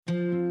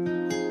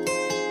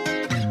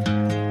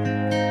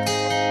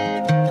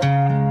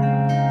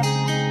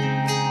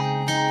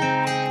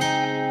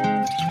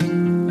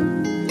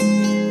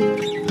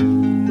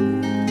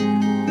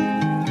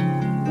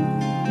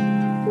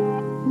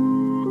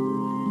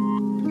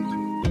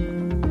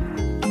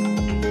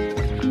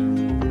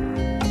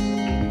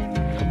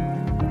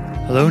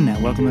Hello now,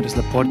 welcome to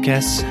the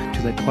podcast,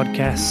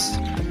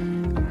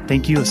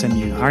 Thank you, Sam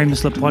you. Harim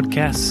this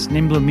podcast.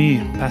 Nimblo me,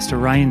 Pastor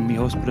Ryan, me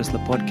host this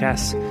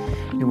podcast.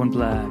 Me one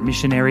bla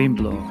missionary,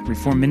 blo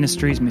Reform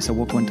Ministries, me sa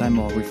work one time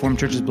or Reform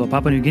Churches blo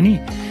Papua New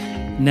Guinea.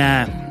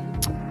 Na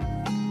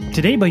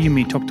today by you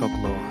me talk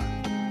lo.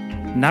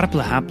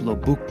 Narapla haplo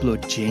book blo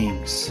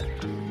James.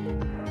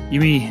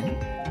 You me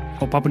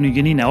Papua New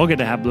Guinea na oga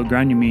da haplo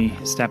ground you me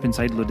step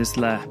inside lo this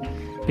la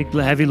big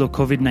bla heavy lo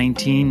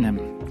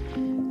COVID-19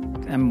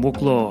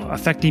 woklo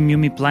affecting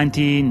yumi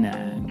planti na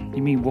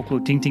yumi woklo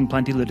ting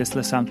planti lo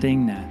desla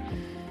something na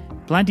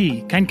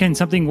planti kind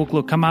something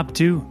woklo come up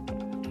to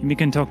yumi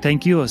can talk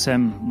thank you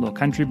sam lo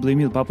country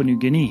blimi Papua New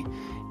Guinea.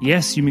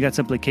 Yes, yumi got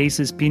some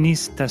cases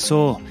pinis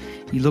taso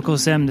iloko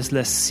sam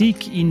desla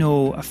seek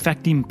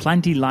affecting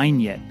planti line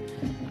yet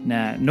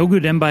na no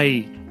good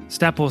by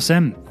stapo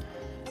sam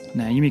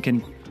na yumi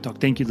can talk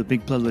thank you the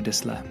big blood lo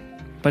desla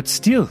but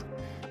still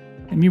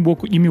yumi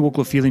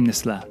woklo feeling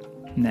desla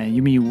na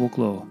yumi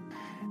woklo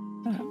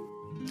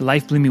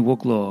life blimi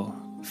woklo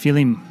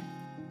feeling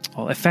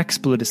or effects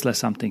bulidisla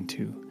something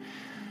too.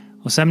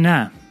 O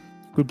samna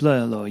good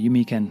bla lo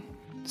yumi can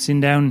sit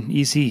down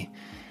easy.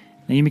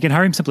 Now yumi can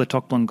harim simple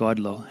talk blon God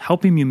lo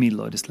help him yumi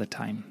lo disla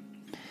time.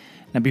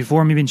 Now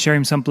before me been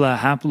sharing simple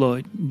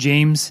haplo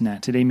James na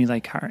today me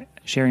like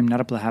sharing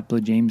not upla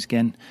haplo James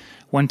again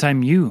one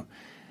time you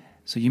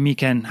so yumi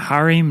can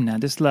harim na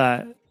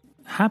disla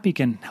happy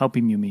can help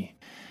him yumi.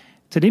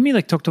 Today me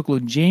like talk lo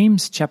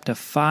James chapter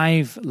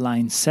 5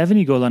 line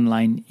 70 go on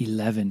line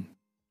 11.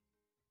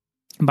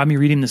 Ba me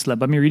read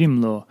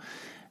him lo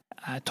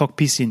talk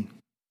pisin.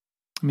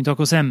 I mean talk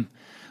osem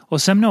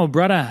no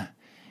brother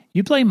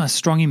you play ma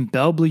strong in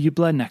belblu you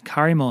play na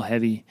karim all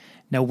heavy.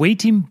 Now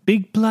wait him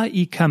big pla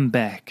e come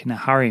back na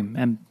harim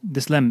and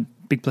this lem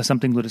big pla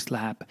something lo this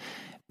lap.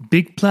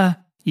 Big pla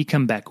e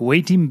come back.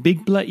 Wait him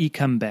big pla e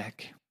come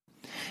back.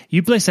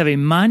 You play save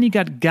money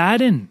got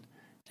garden.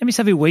 Emi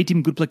savi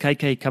waitim good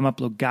plakaikai come up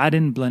lo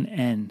garden blun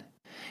en.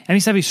 Emi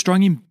savi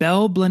strong in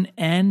bell blun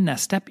en na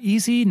step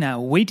easy na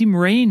waitim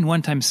rain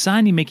one time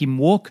sunny make him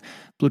walk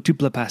blo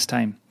tupla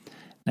pastime.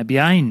 Na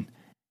behind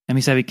emi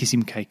savi kiss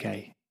him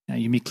kaikai. Na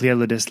yumi clear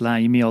lo des la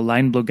yumi all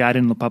line blo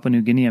garden lo Papua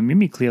New Guinea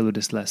yumi clear lo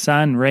des la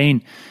sun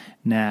rain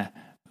na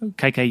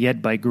kaikai yet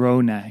by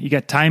grow na you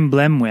got time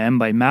blem we em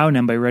by mau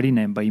na by ready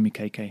na by yumi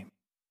kaikai.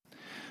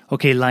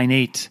 Okay, line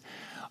 8.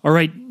 All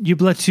right, you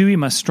bla too you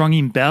must strong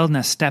in bell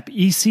na step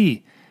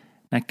easy.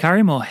 Na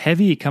karim all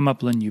heavy come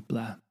up lon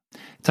yupla.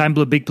 Time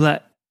blow big pla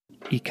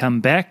he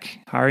come back.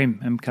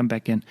 Harim come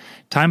back in.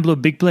 Time blow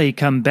big pla he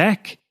come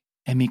back.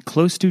 And me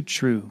close to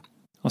true.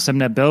 Osam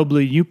na bell blow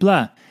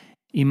yupla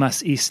he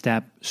must e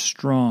step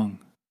strong.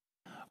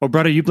 O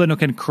brother yupla no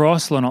can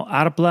cross lon all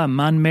arapla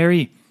man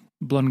Mary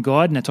blon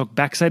God na talk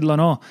backside lon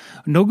all.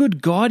 No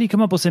good God he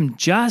come up osam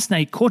just na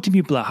he caught him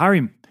yupla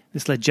harim.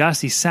 This la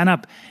just he san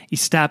up he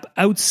step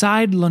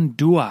outside lon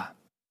dua.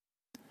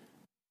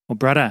 O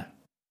brother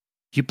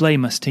you play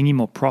must ting him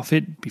or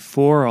profit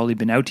before all he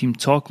been out him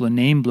talk lo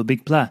name blo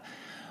big pla.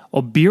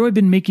 Or beer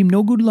been make him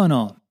no good lon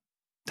all.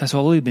 That's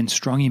all he been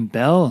strong in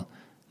bell.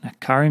 Na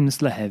karim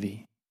this la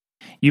heavy.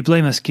 You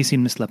play must kiss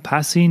him this la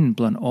passing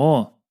blon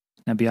all.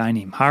 Na behind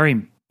him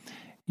harim.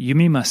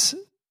 Yumi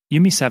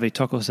save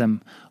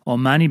tokosem. All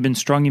mani been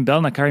strong in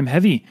bell na karim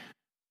heavy.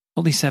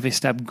 All he save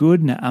step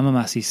good na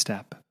amamasi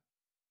step.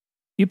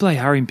 You play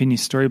harim pini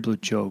story blue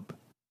Job.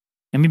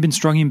 And we been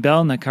strong in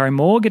bell na karim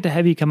get the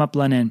heavy come up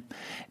lanem.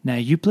 Now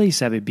you play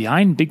save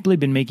behind big play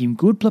been making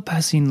good pla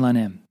passing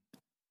lanem.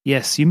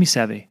 Yes, you me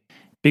save.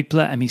 Big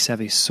pla emi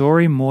save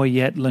sorry more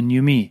yet lan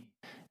yumi.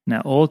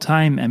 Now all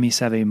time emi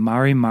save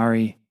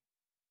mari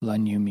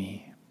lan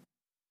yumi.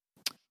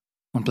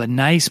 One pla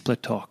nice pla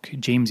talk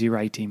James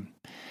write him.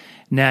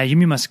 Now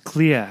yumi must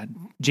clear.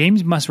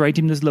 James must write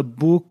him this la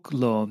book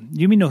lo.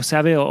 Yumi no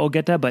save or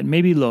get that but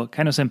maybe lo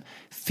kind of some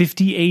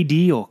 50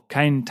 AD or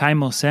kind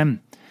time or sem.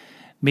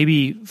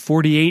 Maybe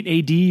 48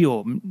 AD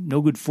or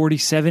no good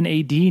 47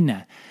 AD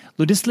na.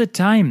 Lo this la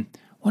time,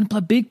 one pla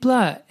big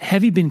pla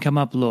heavy been come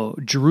up lo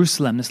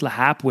Jerusalem, this la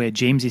hap where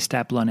Jamesy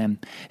step lon him.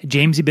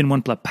 Jamesy been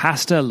one pla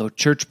pasta lo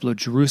church blo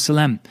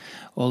Jerusalem.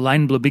 O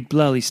line blo big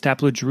pla li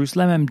step lo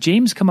Jerusalem.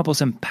 James come up with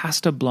some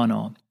pasta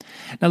blono.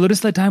 Now lo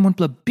this la time one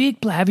pla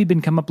big pla heavy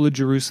been come up lo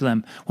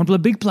Jerusalem. One pla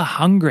big pla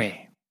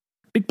hungry.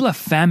 Big pla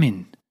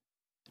famine.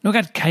 No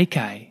got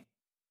kaikai.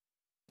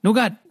 No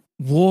got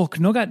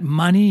walk. No got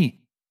money.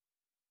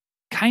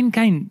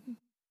 Kind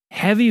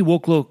heavy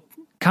walk lo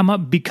come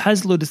up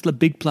because lo this la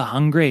big pla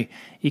hungry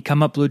he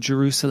come up lo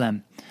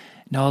Jerusalem.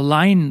 Now a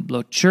line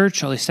lo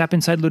church or he step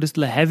inside lo this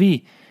la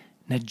heavy.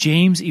 Now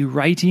James he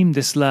write him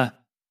this la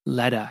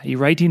letter. He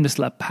write him this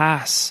la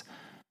pass.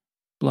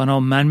 Blon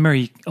all manmer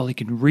he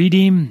can read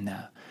him.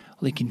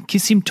 All he can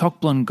kiss him talk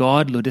blon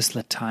God lo this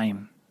la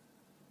time.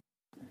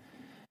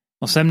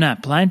 Well semna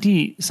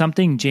plenty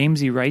something James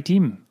he write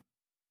him.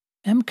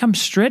 Come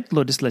straight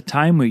lo this la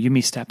time where you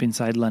may step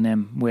inside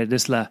lanem where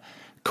this la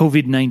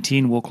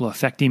COVID-19 wok lo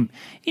affect him.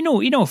 You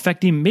know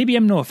affect him. Maybe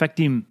no affect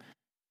him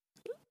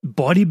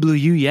body blue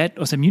you yet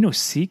or some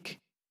sick.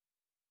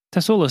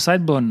 Tasolo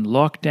side blon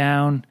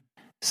lockdown,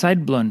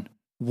 side blon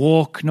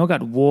walk, no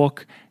got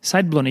walk,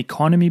 side blon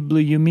economy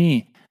blue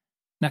yumi.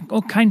 Na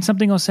kind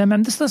something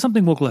osem, this is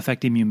something will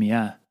affect him yumi,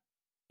 ah.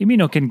 Imi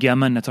no ken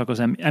giaman na talk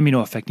osem, no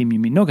affect him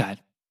yumi, no God.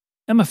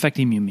 I'm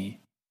affecting yumi.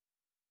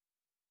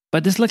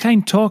 But this la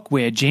kind talk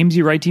where James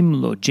he write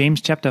him lo, James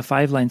chapter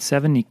 5 line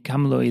 7, he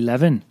come lo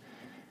 11.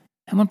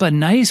 And one but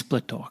nice bla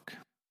talk.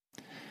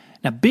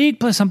 Now big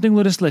plus something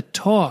lo this la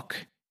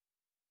talk.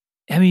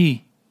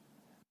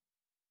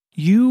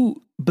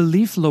 You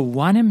believe lo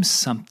wanem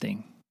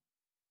something.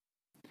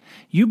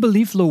 You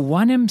believe lo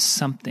wanem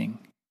something.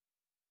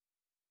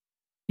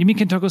 You mean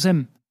can talk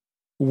osem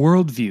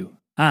worldview.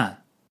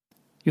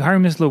 You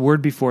heard this little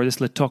word before,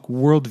 this little talk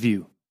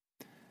worldview.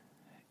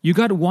 You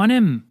got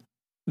wanem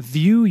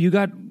view, you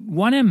got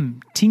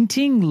wanem ting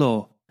ting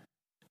lo.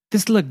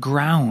 This little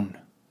ground.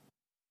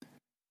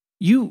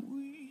 You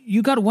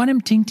got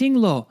wanem ting ting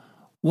lo.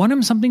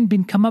 Wanem something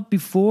been come up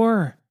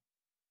before.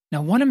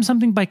 Now wanem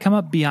something by come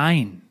up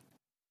behind.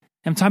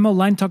 I'm talking about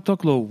line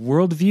talk lo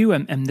worldview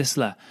and this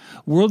la.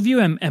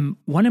 Worldview and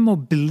wanem o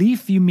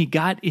belief you me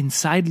got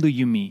inside lo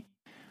you me.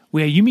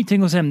 Where you me ting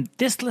osem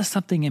this la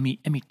something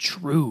emi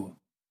true.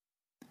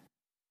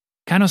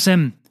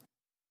 Kanosem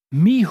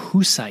mi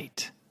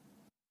husite.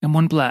 And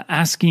one bla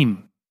ask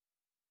him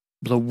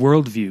bla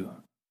worldview.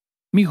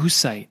 Mi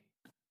husite.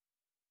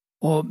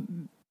 Or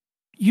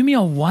you me a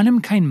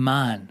wanem kind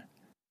man.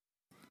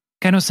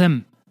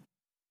 Kanosem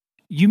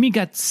you me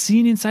got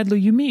seen inside lo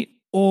you me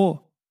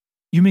or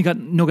you me got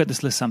no got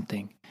this list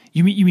something.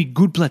 You me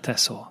good bla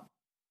teso.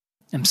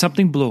 And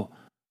something blow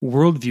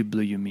worldview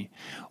blow you me.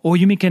 Or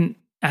you me can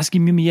ask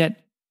him you me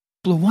yet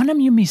blow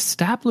wanem you me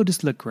stop lo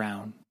this la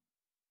ground.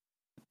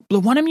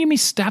 Blow wanem you me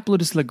stop lo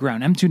this la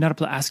ground. I'm too not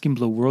to ask him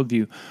blow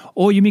worldview.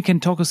 Or you me can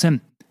talk us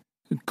him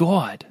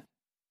God.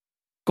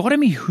 God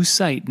me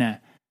husite na.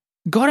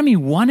 God me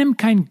wanem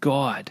kind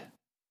God.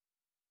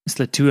 It's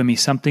la two me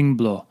something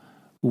blow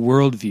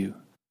worldview.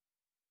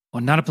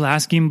 Or not to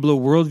ask him blow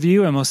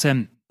worldview and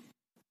osem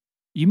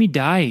you me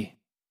die.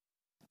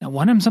 Now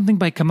wanem something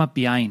by come up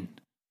behind.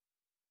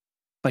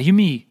 But you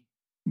me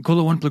go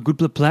lo one pla good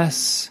pla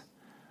plus.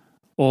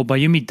 Or by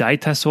you me die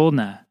tasol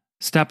na.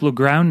 Stop lo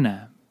ground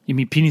na. You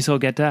me penis all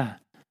get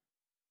that.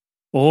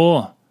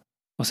 Or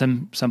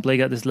some play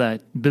got this la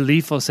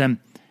belief or some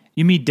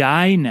you me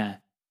die na.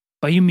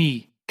 But you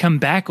me come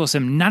back or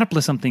some not apply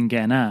something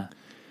again.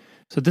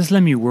 So this let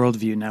me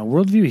worldview. Now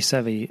worldview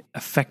is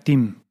affect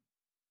him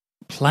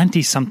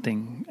plenty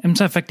something. I'm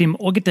so affect him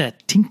or get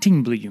that ting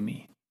ting blue you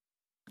me.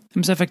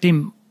 I'm so affect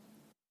him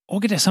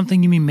or get that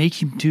something you me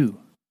make him do.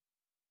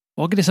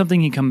 Or get that something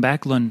you come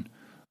back on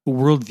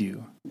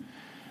worldview.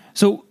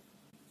 So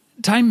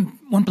time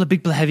one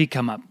big heavy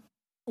come up.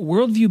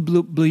 Worldview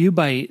blew you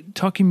by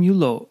talking you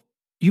low.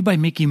 You by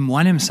making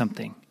wanem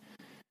something.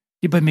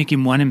 You by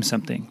making wanem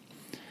something.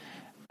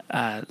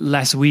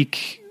 Last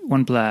week,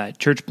 one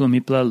church blew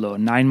me lo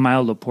 9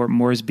 Mile lo Port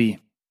Moresby.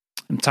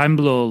 Time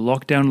blow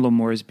lockdown lo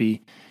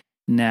Moresby.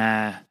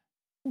 Na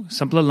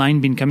sample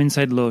line been come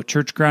inside lo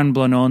church ground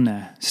blow no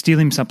na steal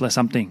him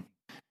something.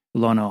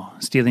 Lo no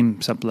steal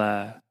him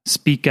sample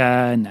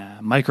speaker na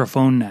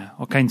microphone na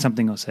or kind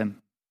something else him.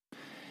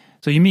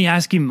 So you may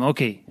ask him,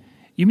 okay,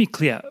 you may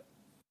clear.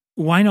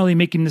 Why not he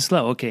making this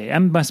low? Okay,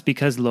 must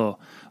because lo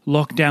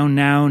lockdown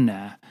now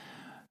na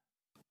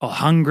or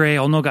hungry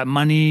or no got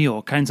money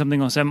or kind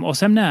something or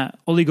sem na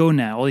only go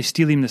na only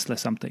steal him this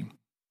less something.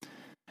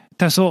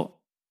 So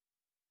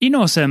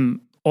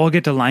sem or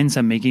get a line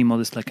some make him all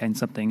this like kind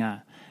something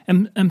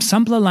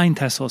sample line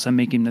taso some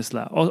make him this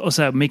la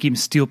or make him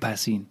steal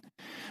passing.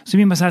 So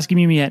we must ask him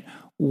yet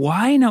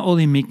why not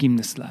only make him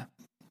this la?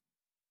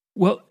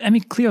 Well,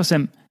 clear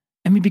sem.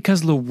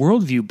 Because the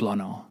worldview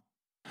blono.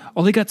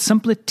 Only got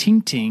simple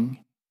ting ting.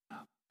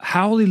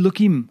 How only look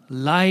him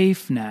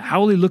life na.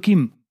 How only look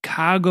him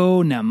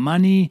cargo na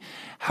money.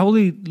 How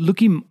only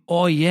look him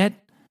all yet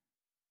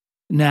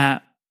na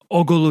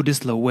ogolo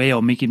this la way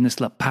or make him this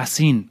la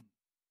passing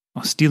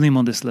or steal him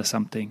on this la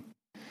something.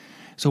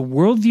 So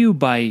worldview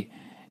by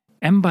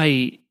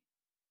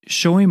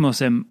showing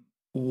us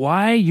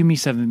why you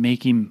miss have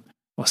make him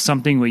or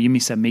something where you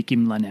miss have make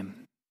him lanem.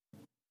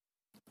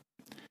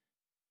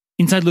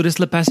 Inside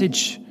Ludisla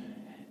passage,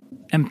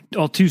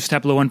 all two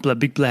step low one pla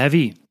big pla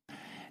heavy.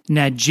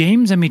 Now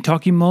James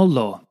talking more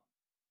low.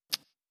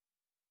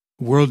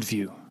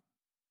 Worldview.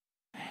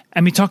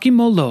 talking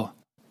more low.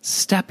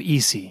 Step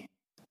easy.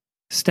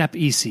 Step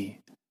easy.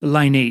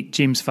 Line 8,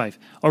 James 5.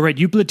 Alright,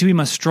 you pla tui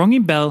ma strong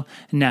in bell,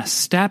 na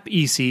step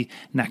easy,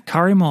 na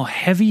carry more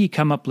heavy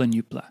come up lan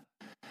you pla.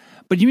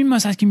 But you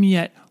must asking me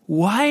yet,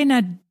 why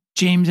not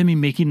James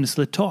making this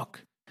little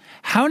talk?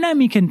 How na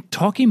me can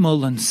talking more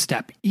lan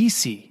step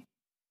easy?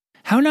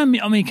 How now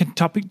me can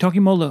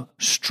talking more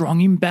strong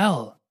in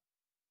bell?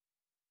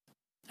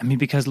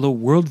 Because lo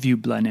worldview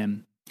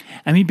blanem.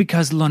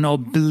 Because lo no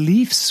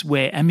beliefs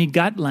where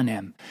got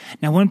lanem.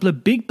 Now one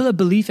big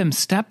belief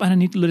step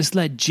underneath lo this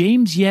la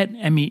James yet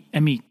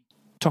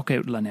talk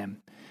out lanem.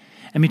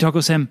 Talk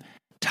os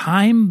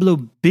time blow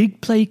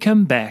big play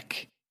come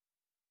back.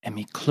 and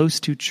me close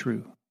to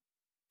true.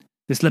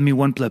 This let me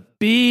one pla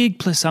big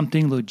plus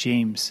something lo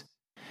James.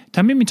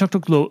 Tammy me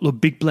talk lo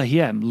big pla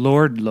here,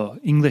 Lord lo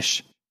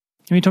English.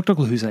 And me talk lo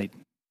who's I?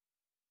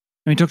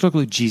 And me talk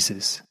lo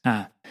Jesus.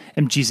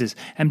 Jesus.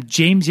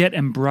 James yet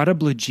brother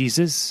blo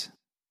Jesus.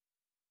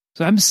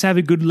 So I'm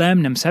savvy good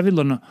lamb, I'm savvy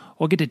lo no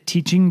or get a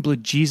teaching blo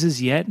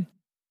Jesus yet. And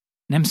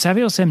I'm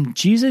savvy osem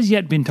Jesus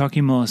yet been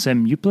talking mo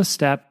osem you plus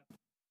step.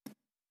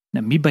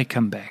 Now me by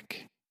come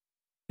back.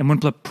 And one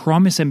pla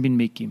promise I'm been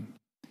making.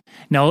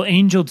 Now all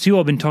angel too,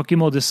 I've been talking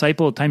about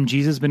disciple time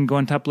Jesus been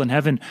going top in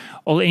heaven.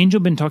 All angel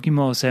been talking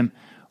about osem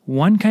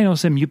one kind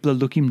osem you pla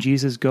look him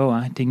Jesus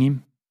go, ting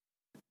him.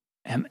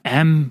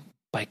 Am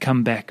by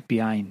come back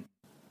behind.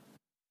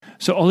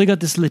 So all I got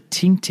this little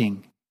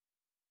ting.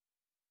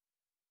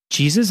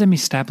 Jesus and me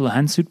staple a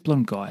handsuit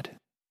blon God,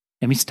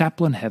 and me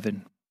staple in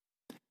heaven.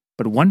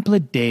 But one pla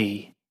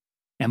day,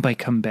 and by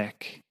come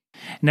back.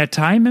 Now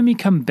time and me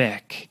come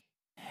back,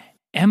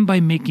 and by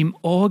make him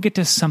all get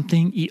to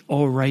something he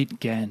all right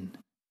again.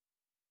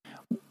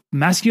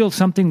 Maskil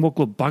something wok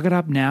will bug it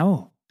up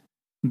now.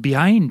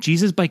 Behind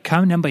Jesus by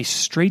come and by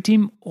straight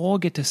him all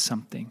get to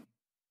something.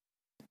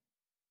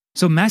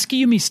 So maski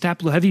you me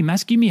staple heavy,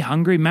 maski me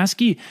hungry,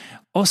 maski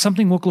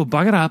something wok will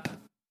bug it up.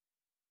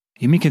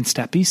 You me can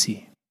step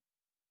easy.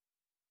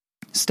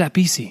 Step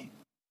easy.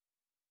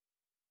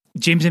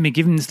 James and me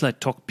give him this like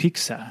talk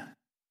pizza.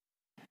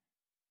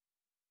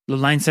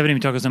 Line 7 me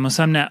talk as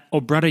na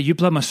brother you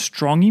play ma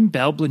strong him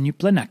bell blin you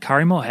play na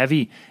carimo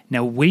heavy.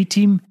 Now wait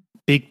him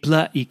big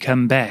play he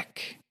come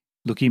back.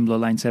 Look him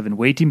line 7.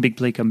 Wait him big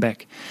play come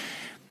back.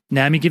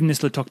 Now me give him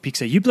this little talk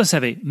pizza. You plus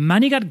have a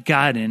money got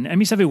garden. And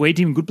me have a wait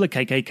him good play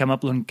kai come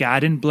up blin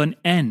garden blin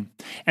n.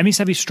 And me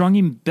have a strong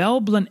him bell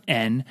blin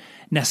n.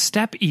 Now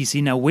step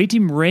easy. Now wait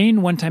him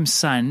rain one time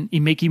sun. He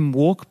make him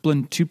walk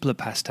blin two play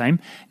pastime.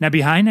 Now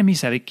behind him he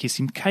have a kiss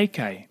him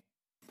kai.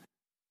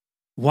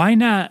 Why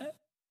not?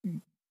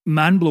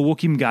 Man blow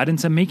walk him garden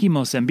some make him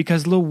osem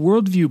because lo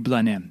worldview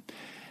blun him.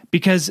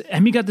 Because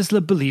and me got this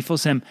little belief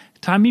osem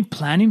time me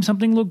plan him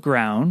something lo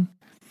ground.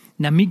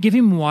 Now me give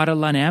him water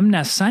lan him,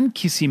 now sun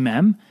kiss him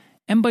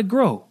and by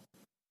grow.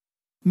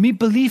 Me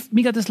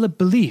got this little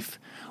belief.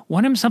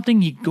 Want him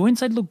something he go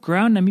inside lo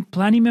ground, now me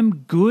plan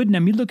him good, now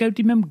me look out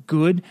him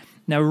good.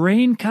 Now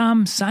rain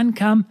come, sun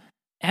come,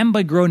 and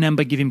by grow and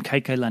by give him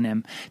kai lan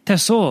him.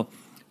 So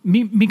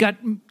me got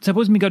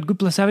suppose me got good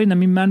plasavi, now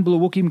me man blow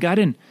walk him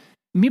garden.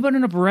 Me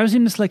button up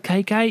rousing this like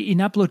kai in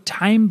upload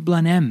time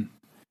blanem.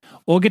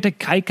 Or get a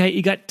kai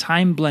he got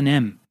time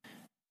blanem.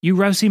 You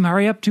rouse him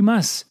hurry up to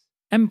mus.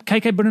 Kai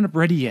button up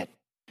ready yet.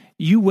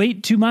 You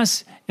wait to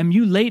mus.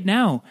 You late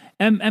now.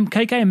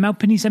 Kai and mouth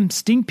pennies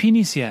stink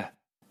pennies here.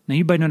 Now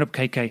you button up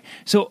kai.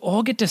 So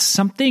all get to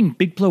something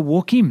big pla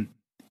walk him.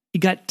 He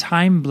got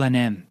time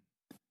blanem.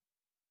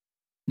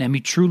 Now me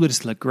truly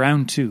just like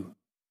ground too.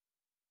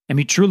 And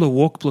me truly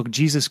walk plug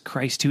Jesus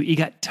Christ too. He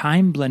got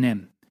time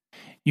blanem.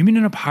 You mean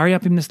not hurry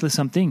up him this list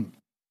something?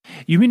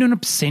 You mean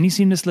not send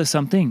him this list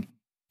something?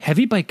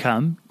 Heavy by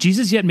come,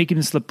 Jesus yet making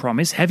this little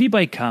promise, heavy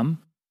by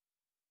come.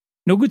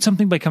 No good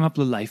something by come up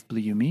the life,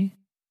 blue you me.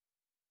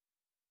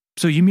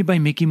 So you me by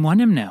make him want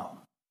him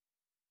now.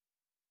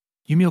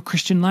 You me a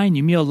Christian line,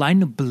 you me a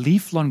line of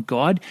belief on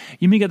God.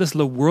 You me get this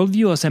little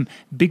worldview or some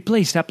big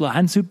place step la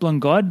handsuit on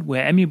God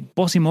where Emmy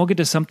boss him all get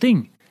to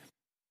something.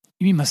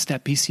 You me must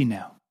step easy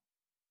now.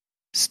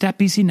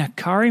 Step easy na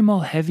karim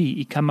all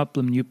heavy I come up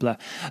blum nupla.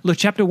 Look,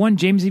 chapter 1,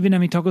 James even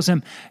emi talk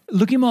osem,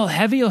 look him all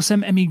heavy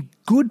osem emi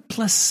good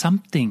plus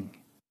something.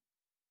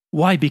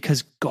 Why?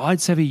 Because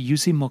God said he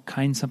use him more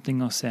kind something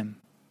osem.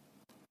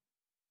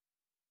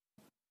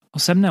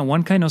 Osem na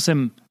one kind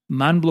osem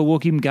man blow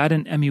walk him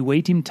garden emi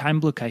wait him time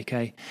blow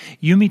kai.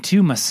 You me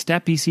too must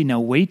step easy now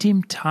wait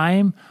him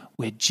time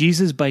where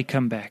Jesus by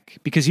come back.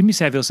 Because you me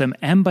say osem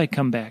am by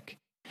come back.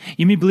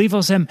 You me believe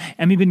osem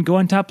emi been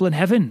going top in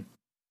heaven.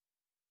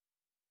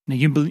 Now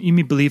you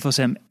me believe us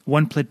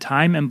one play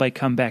time and by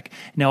come back.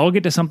 Now I'll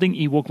get to something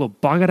he walk lo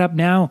bog it up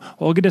now.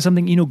 I'll get to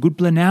something he no good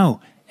play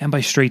now and by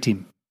straight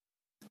him.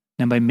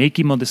 And by make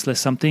him all this less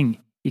something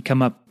he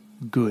come up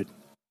good.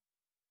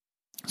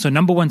 So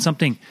number one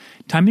something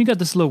time you got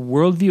this little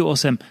worldview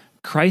awesome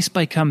Christ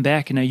by come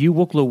back and now you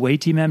walk lo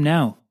wait him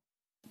now.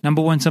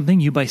 Number one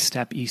something you by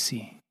step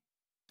easy.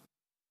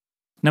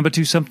 Number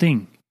two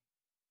something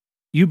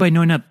you by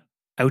knowing up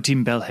out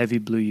him bell heavy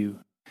blue you.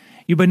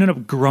 You by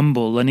not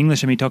grumble. In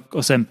English, I mean talk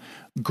osem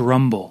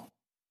grumble.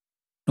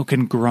 No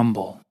can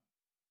grumble.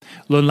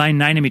 Lo line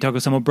 9 I mean talk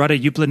osem brother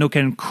you play no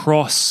can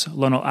cross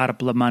lono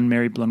arap man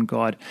Mary blon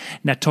God.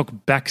 Na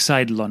talk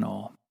backside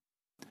lono.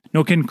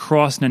 No can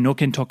cross na no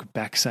can talk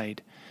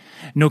backside.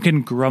 No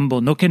can grumble.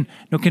 No can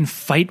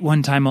fight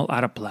one time all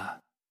arapla.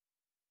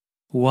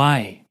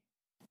 Why?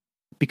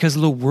 Because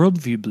lo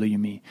worldview blue you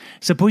me.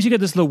 Suppose you get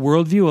this lo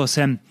worldview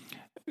osem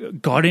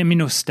God me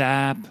no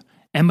stab.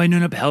 And by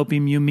none up help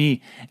him, you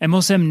me. And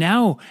mosem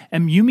now,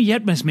 you me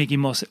yet must make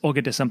him all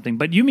get to something.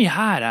 But you me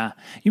hard,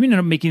 you me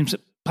not make him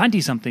plenty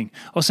something.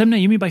 Or sem now,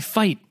 you me by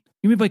fight.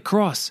 You me by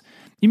cross.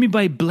 Yumi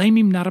by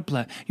blaming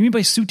narapla. Yumi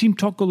by sutim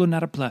tokolo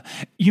narapla.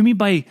 Yumi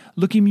by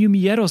looking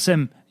yumi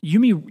yerosem.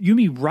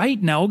 Yumi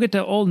right now. Get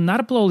all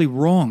narapla only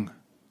wrong.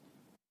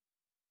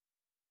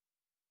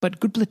 But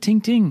good pla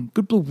ting ting.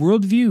 Good pla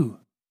worldview.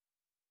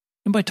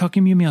 And by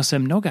talking yumi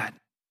osem no God.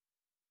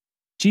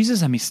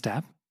 Jesus ami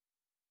step.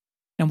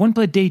 And one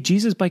pla day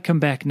Jesus by come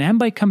back. Nam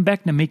by come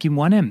back na make him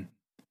one him.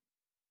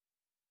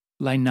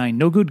 Line 9.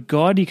 No good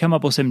God he come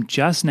up osem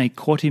just na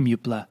caught him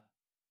yupla.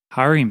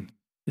 Harim.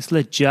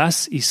 Isla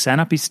jas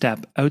isanapi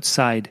step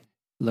outside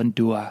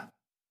Landua.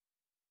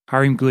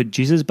 Harim good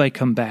Jesus by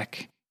come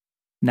back.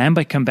 Nam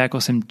by come back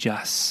osem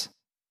jas.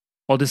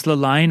 All this la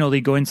line, all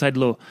he go inside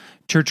lo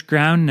church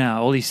ground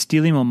now, all he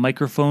steal him on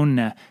microphone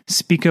na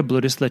speaker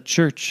blow this la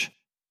church.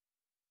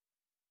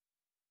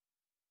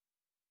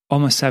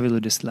 Almost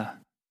savilo this la.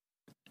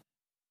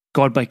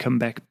 God by come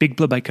back, big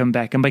blood by come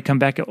back, and by come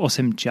back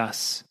osem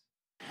jas.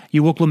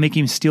 You walk lo make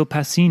him steal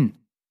passin.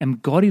 And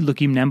God he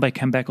look him nam by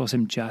come back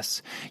osem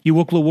jas. You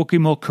walk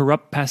him all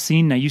corrupt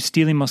passin, now you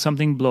steal him or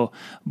something blow.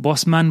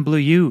 Boss man blow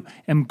you,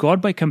 and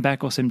God by come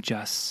back osem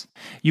jas.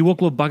 You walk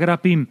bugger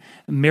up him,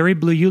 Mary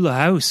blow you lo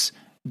house.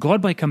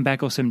 God by come back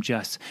osem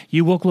jas.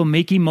 You walk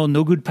make him all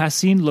no good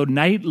passin, lo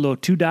night, lo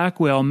too dark,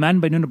 where all man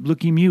by no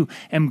look him you.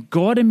 And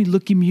God and me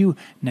look him you.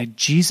 Now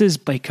Jesus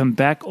by come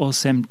back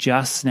osem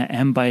jas, na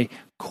am by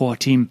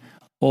caught him,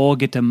 all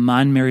get a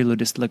man Mary lo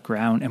dis la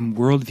ground, and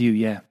worldview,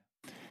 yeah.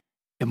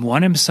 And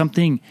want him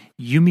something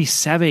yumi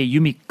save,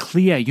 yumi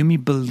clear,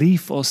 yumi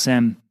belief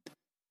osem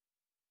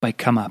by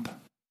come up.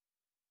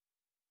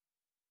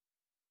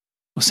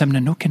 Osem na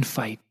no can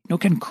fight, no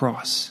can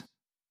cross.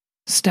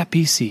 Step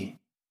easy.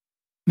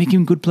 Make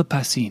him good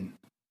plapasin.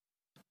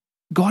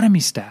 God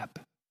me step.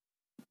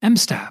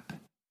 Step.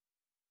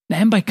 Na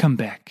em by come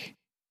back.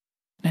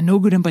 Na no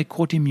good em by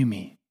court him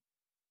yumi.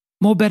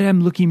 More better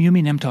em look him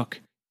yumi nem talk.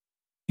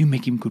 You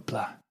make him good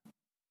pla.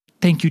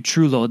 Thank you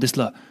true Lord, this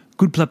la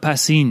good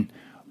plapasin.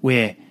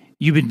 Where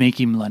you would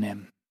make him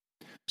lanem.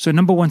 So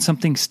number 1,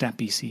 something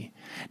step easy.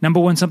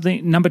 Number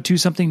 2,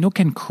 something no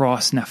can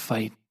cross na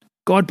fight.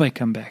 God by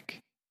come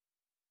back.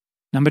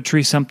 Number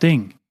 3,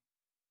 something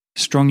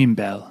strong in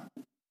bell.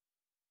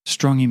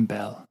 Strong in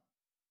bell.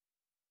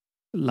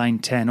 Line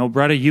 10. Oh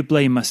brother, you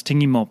play must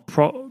ting him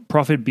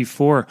prophet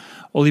before.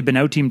 Only been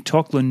out him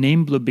talk lo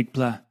name blo big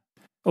pla.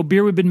 Oh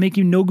beer we been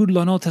making no good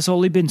lo no has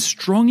only been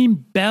strong in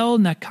bell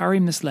na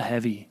karim this la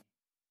heavy.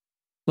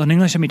 Lo in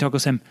English me talk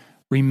osem.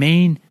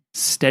 Remain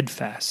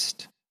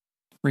steadfast.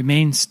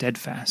 Remain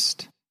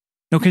steadfast.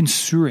 No can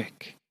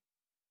surik.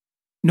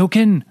 No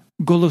can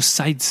golo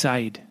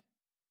side.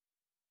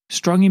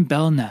 Strong in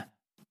belna.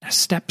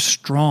 Step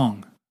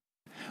strong.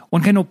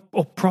 One can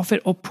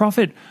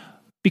prophet,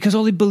 because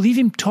only believe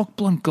him talk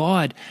blunt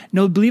God.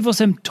 No believe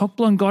us him talk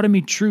blunt God and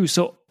me true.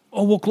 So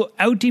woklo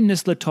out him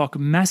this la talk.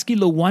 Maski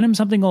lo want him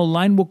something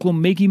online woklo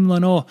make him la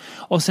no.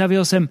 O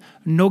savios him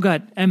no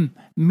God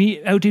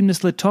me out him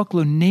this la talk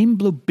lo name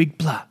blo big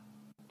bla.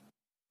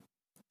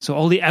 So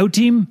only out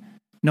him,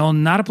 no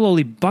naraplo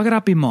only bugger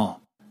up him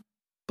all,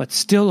 but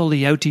still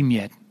only out him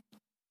yet.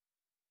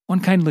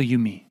 One kind lo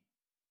yumi.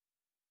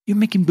 You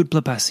make him good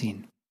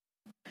plapasin.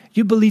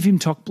 You believe him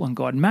talk on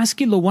God.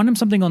 Maski lo want him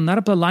something on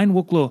narapla line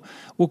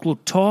woklo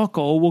talk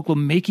or woklo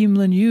make him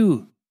lan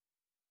you.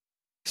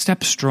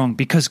 Step strong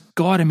because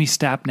God and me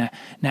step na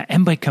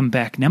embai come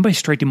back. Nembai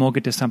straight him all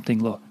get to something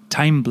lo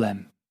time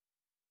blem.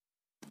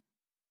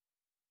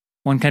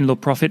 One kind lo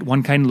prophet,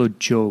 one kind lo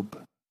Job.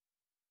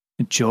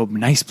 Job,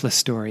 nice plus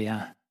story,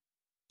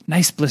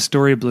 Nice plus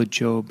story blow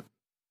Job.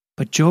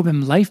 But Job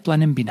him life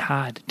plan him been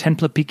hard. 10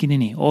 pla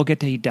pikinini, all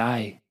get to he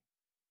die.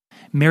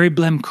 Mary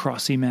blem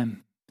cross him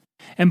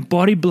and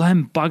body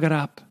blem bugger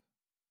up.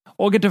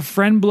 All get to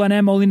friend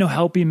blem only no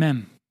help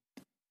him.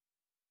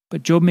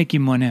 But Job make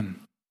him one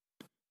him.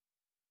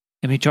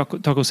 And he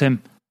talkos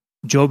him,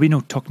 Job he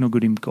no talk no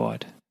good him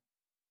God.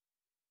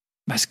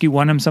 Maski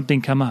want him something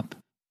come up.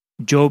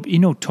 Job he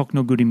no talk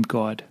no good him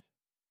God.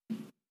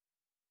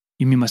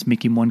 You must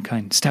make him one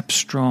kind. Step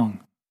strong.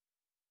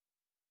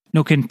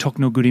 No can talk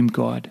no good him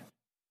God.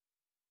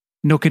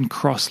 No can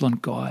cross lon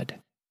God.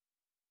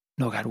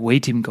 No God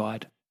wait him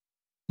God.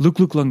 Look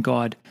lon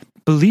God.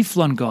 Belief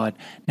lon God.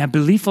 Now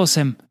belief us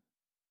him.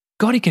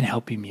 God he can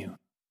help him you.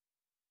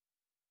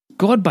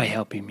 God by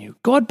help him you.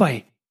 God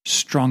by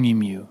strong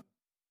him you.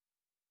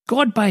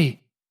 God by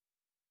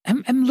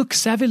em look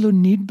savvy lo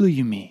need blue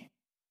you me.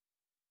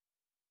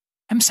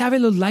 Em savvy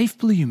lo life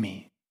blue you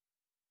me.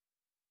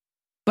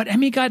 But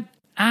Emmy got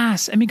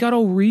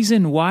all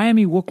reason why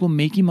Emmy work will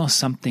make him or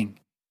something.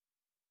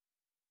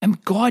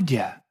 God,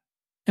 yeah.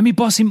 Emmy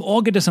boss him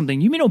all get to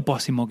something. You mean no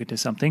boss him all get to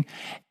something.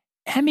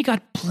 Emmy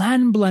got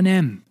plan blan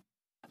em.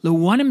 Lo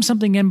want him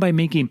something em by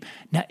making him.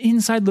 Now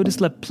inside lo this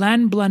la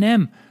plan blan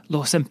em.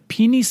 Lo sem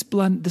penis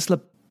blan this la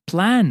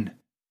plan.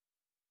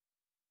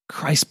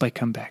 Christ by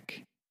come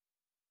back.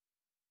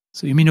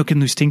 So you mean no can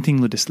lose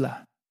ting lo this la.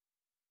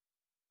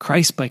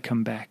 Christ by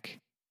come back.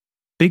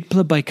 Big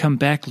pla by come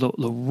back lo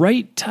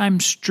right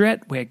time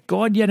stret where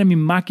God yet emi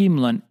makim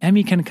lan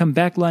emi can come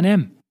back lan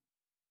em.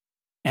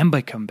 Em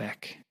by come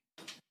back.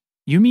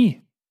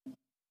 Yumi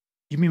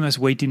must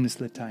wait in this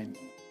le time.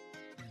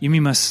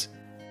 Yumi must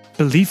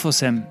believe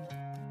us him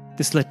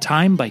this le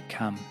time by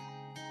come.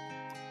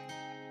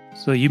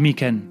 So Yumi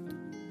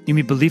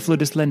believe lo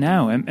this le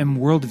now,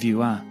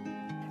 worldview,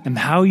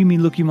 how Yumi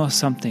look you must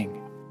something.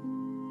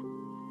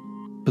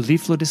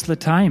 Believe lo this le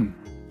time.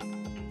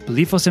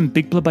 Believe us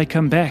big blood by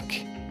come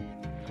back.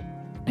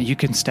 Now you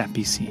can step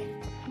easy.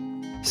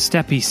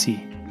 Step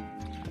easy.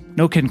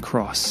 No can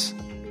cross.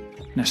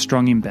 Na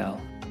strong in bell.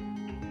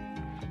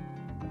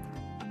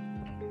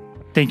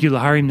 Thank you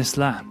laharim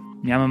nisla.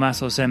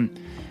 Yamamas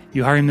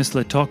you harim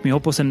nisla talk me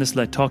opos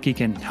nisla talk he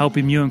can help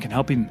him you and can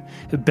help him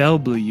bell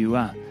blue you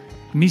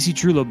Misi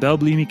true lo bell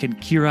blue me can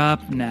cure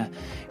up na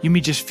you me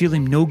just feel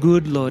him no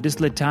good lo this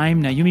le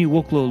time na you me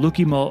walk lo look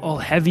him all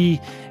heavy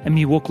and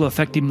me walk lo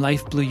affect him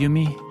life blue you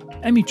me.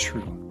 I me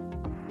true.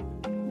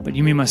 But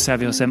you me must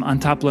have him on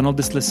top lo all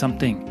this le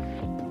something.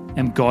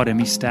 God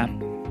me step.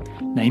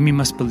 Now you me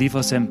must believe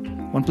us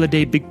one play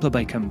day big play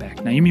by come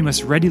back. Now you me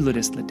must ready lo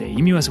this the day.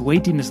 You me must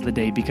waiting this the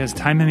day because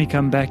time me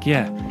come back,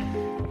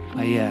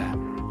 I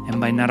am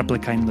by not apply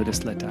kind lo this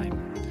the time.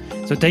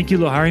 So thank you,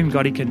 Loharim.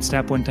 God he can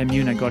step one time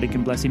you, and God he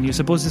can bless him you.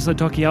 Suppose this le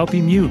talk he help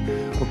him you.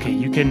 Okay,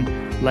 you can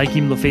like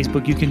him lo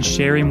Facebook, you can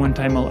share him one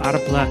time lo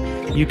arapla,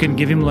 you can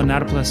give him lo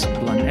naraplas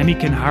blun. Emi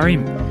can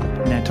harim.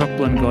 Na talk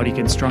blun God he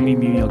can strong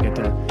him you, you'll get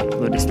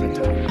lo this the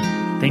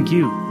time. Thank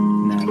you.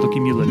 Na look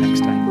him you lo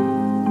next time.